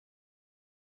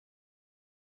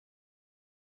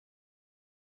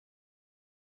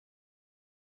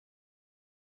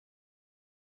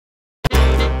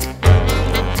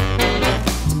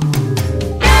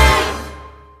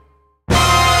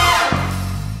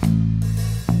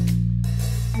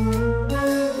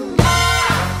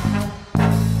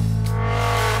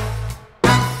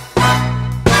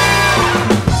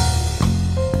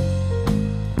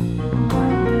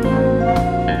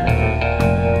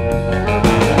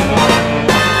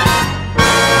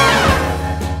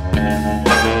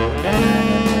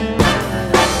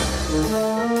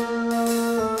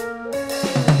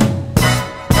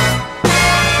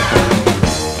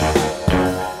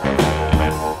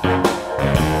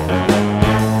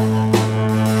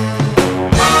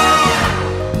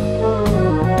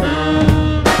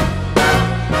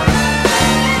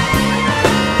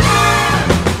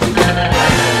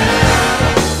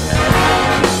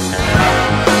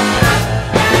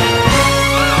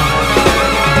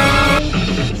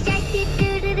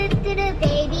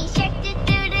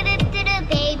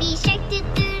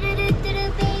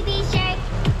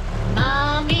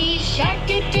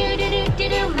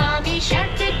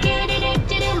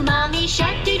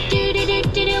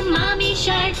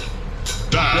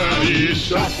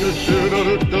shark,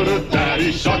 do-do-do-do-do,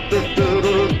 daddy shark,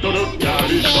 do-do-do-do-do,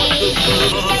 daddy shark,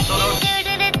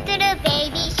 do-do-do-do-do.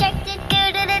 Baby shark,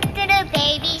 do-do-do-do-do,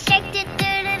 baby shark,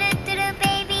 do-do-do-do-do,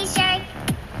 baby shark.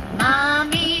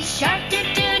 Mommy shark,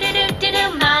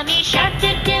 do-do-do-do-do, mommy shark,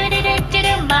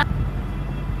 do-do-do-do-do, mom.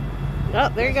 Oh,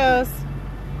 there he goes.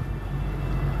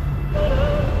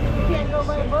 You can't go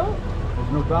by boat?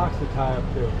 There's no docks to tie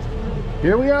up to.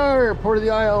 Here we are, Port of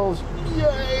the Isles.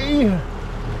 Yay!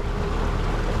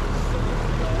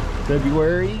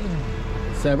 February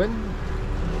 7,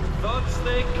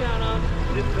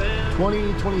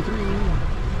 2023.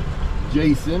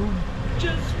 Jason,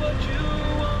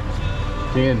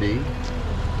 Candy,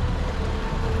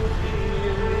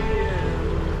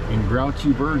 and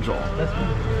Grouchy Virgil.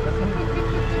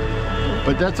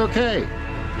 But that's okay.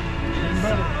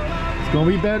 It's gonna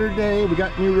be a better day. We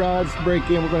got new rods to break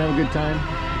in. We're gonna have a good time.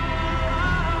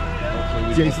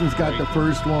 Jason's got the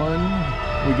first one.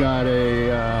 We got a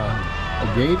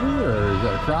gator, or is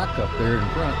that a croc up there in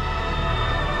front?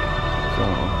 So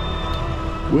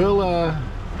we'll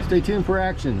stay tuned for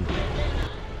action. You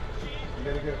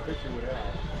gotta get a picture with Al.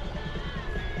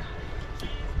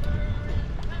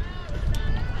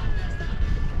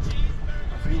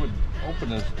 If he would open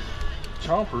his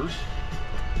chompers,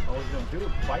 All he's gonna do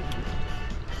is bite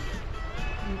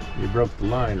you. You broke the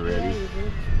line already.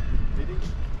 Did he?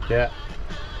 Yeah.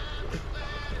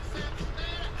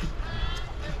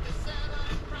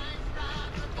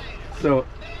 So,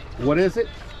 what is it?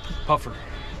 puffer.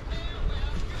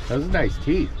 Those are nice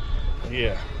teeth.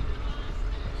 Yeah.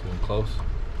 Zoom close.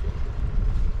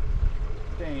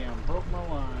 Damn, broke my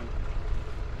line.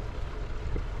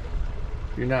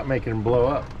 You're not making him blow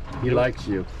up. He likes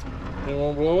you. He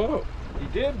won't blow up. He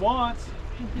did once.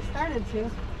 He started to.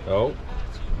 Oh.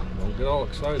 Don't get all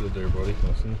excited there, buddy.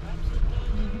 Listen.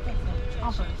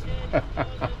 Look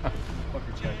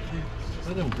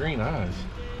at them green eyes.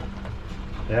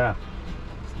 Yeah.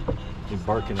 He's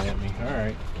barking at me. All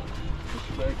right. Push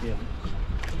you back in.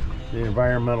 The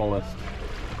environmentalist.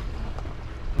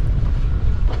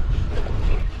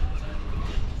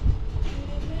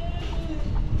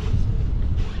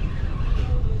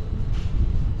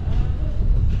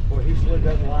 Boy, he slid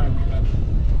that line.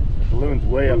 The balloon's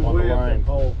way up on the line.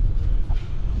 Oh,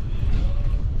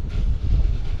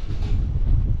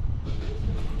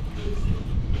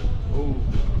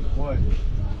 boy.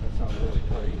 That sounds really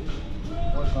tight.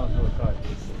 That sounds really tight.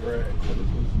 Right.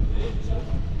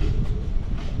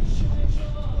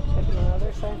 Checking the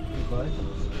other side. Hey, bud.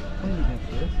 Lean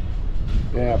against this.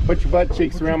 Yeah, put your butt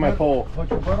cheeks around my pole. Put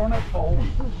your butt on that pole.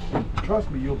 Trust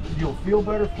me, you'll feel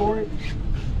better for it.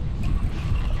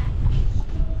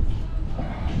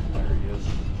 There he is.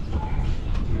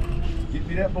 Get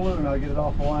me that balloon, I'll get it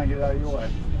off the line, get it out of your way.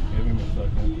 Give him a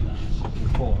second.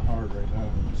 He's pulling hard right now.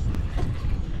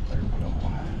 There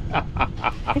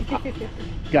we go.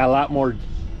 Got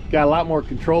a lot more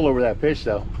control over that fish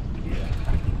though.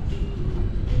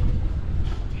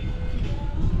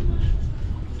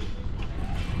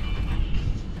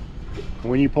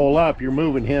 When you pull up, you're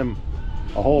moving him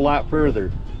a whole lot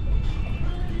further.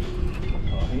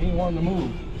 Oh, he ain't wanting to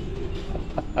move.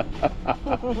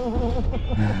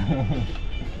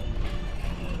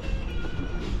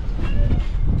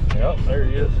 Yep, there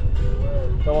he is.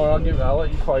 Come on, I'll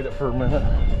let you fight it for a minute.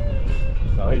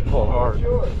 No, he's pulling hard.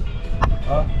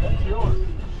 Huh? That's yours.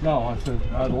 No, I said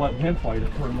I'd let him fight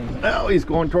it for a minute. Oh, he's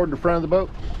going toward the front of the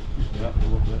boat. Yep, a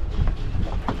little bit.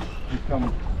 He's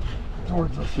coming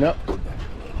towards us. Nope.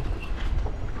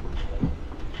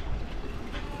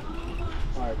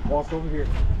 All right, walk over here.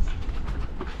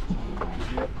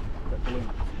 Yep, that balloon.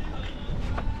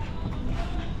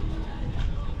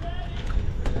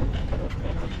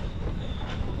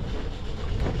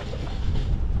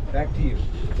 Back to you.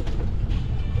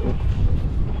 Oh.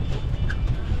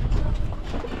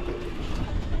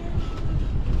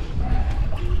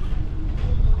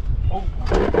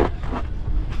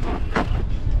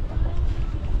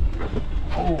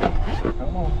 Oh,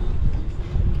 come on.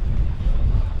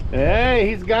 Hey,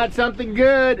 he's got something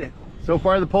good. So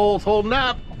far the pole's holding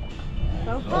up.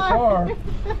 So So far. far. Ain't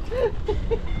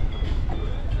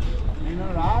none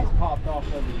of the eyes popped off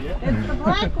of it yet. It's the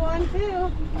black one too.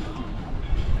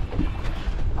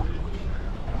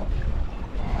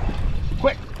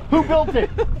 Quick, who built it?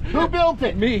 Who built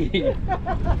it? Me.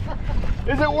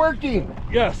 Is it working?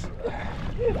 Yes.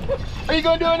 Are you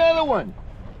gonna do another one?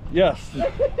 Yes.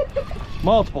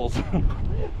 Multiples.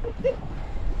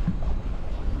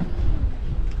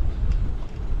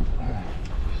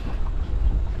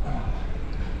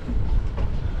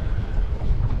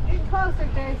 Get closer,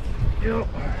 Jace. Yep.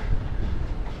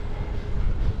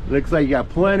 Looks like you got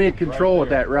plenty of control with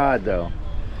that rod though.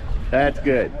 That's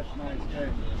good. That's nice. Okay.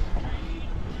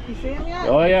 You see him yet?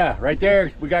 Oh yeah, right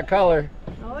there. We got color.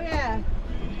 Oh yeah.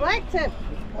 Blacktip.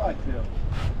 It's blacktip.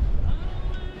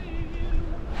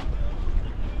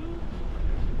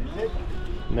 Is it?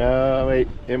 No, wait.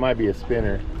 It might be a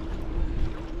spinner.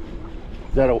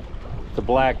 Is that a? It's a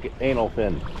black anal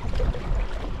fin.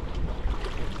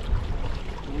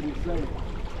 What do you say?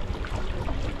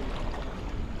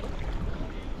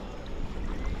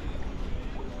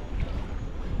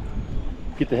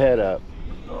 Get the head up.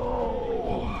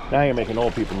 Oh. Now you're making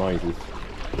old people noises.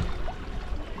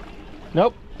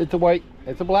 Nope, it's a white.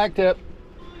 It's a blacktip.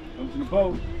 Comes in the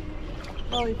boat.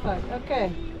 Holy fuck.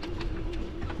 Okay.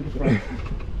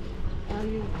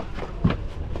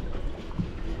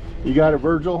 You got it,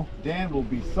 Virgil? Dan will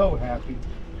be so happy.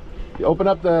 You open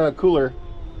up the cooler.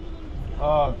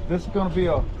 This is going to be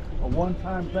a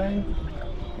one-time thing,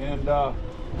 and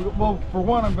well, for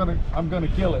one, I'm gonna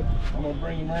kill it. I'm gonna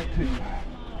bring him right to you.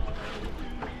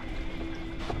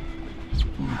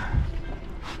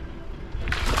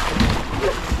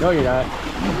 No, you're not.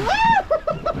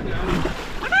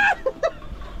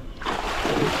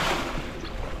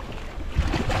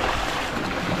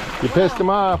 You pissed him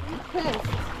off.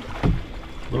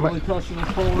 We're really touching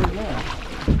this pole right now.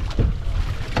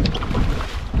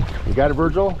 You got it,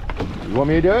 Virgil? You want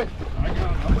me to do it? I got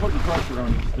it. I'm putting pressure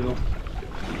on it still.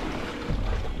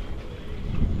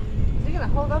 Is he gonna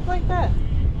hold up like that?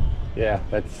 Yeah,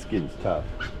 that skin's tough.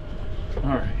 All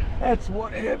right. That's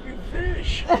one heavy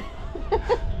fish.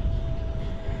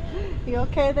 You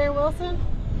okay there, Wilson?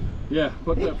 Yeah,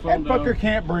 put that phone That down fucker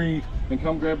can't breathe. and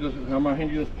come grab this. I'm gonna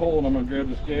hand you this pole and I'm gonna grab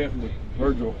this gaff with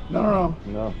Virgil. No.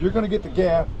 No. You're gonna get the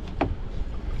gaff,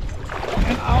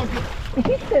 and I'll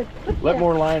get. Let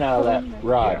more line out of that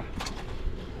rod.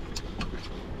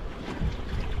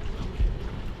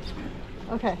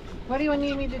 Okay. What do you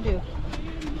need me to do?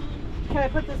 Can I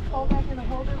put this pole back in the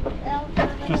holder, Al? for a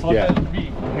minute? Just let Yeah. that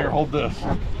be. Here, hold this.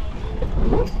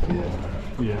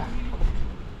 Yeah.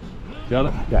 Got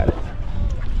it? Got it.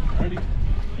 Ready?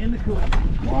 In the cooler.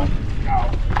 One,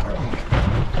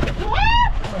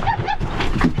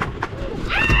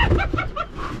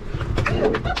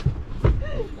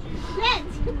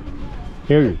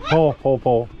 Here,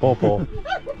 pull.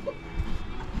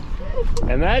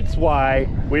 And that's why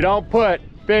we don't put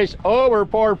fish over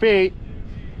 4 feet.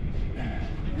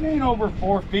 It ain't over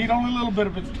 4 feet. Only a little bit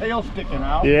of its tail sticking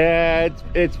out. Yeah,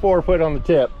 it's 4 foot on the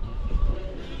tip.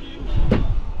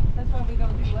 That's why we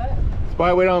don't do what? That's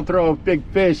why we don't throw a big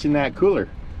fish in that cooler.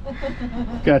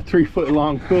 Got a 3 foot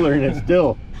long cooler and it's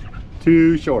still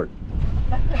too short.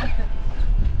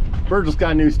 Virgil's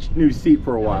got a new seat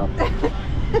for a while.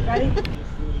 Ready?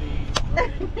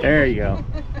 There you go.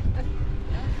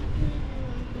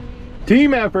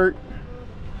 Team effort.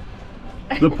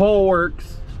 The pole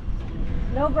works.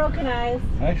 No broken eyes.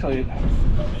 Actually,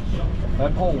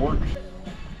 that pole works.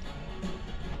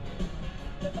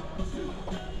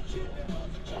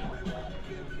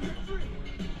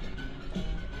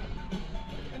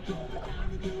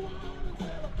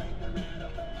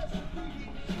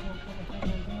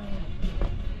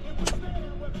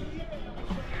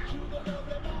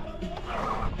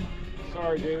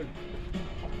 Sorry, dude.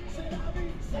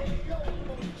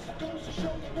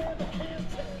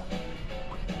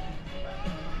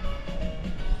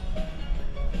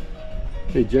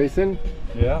 Hey, Jason,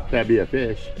 Yeah. that'd be a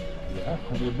fish. Yeah,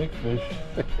 that'd be a big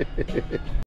fish.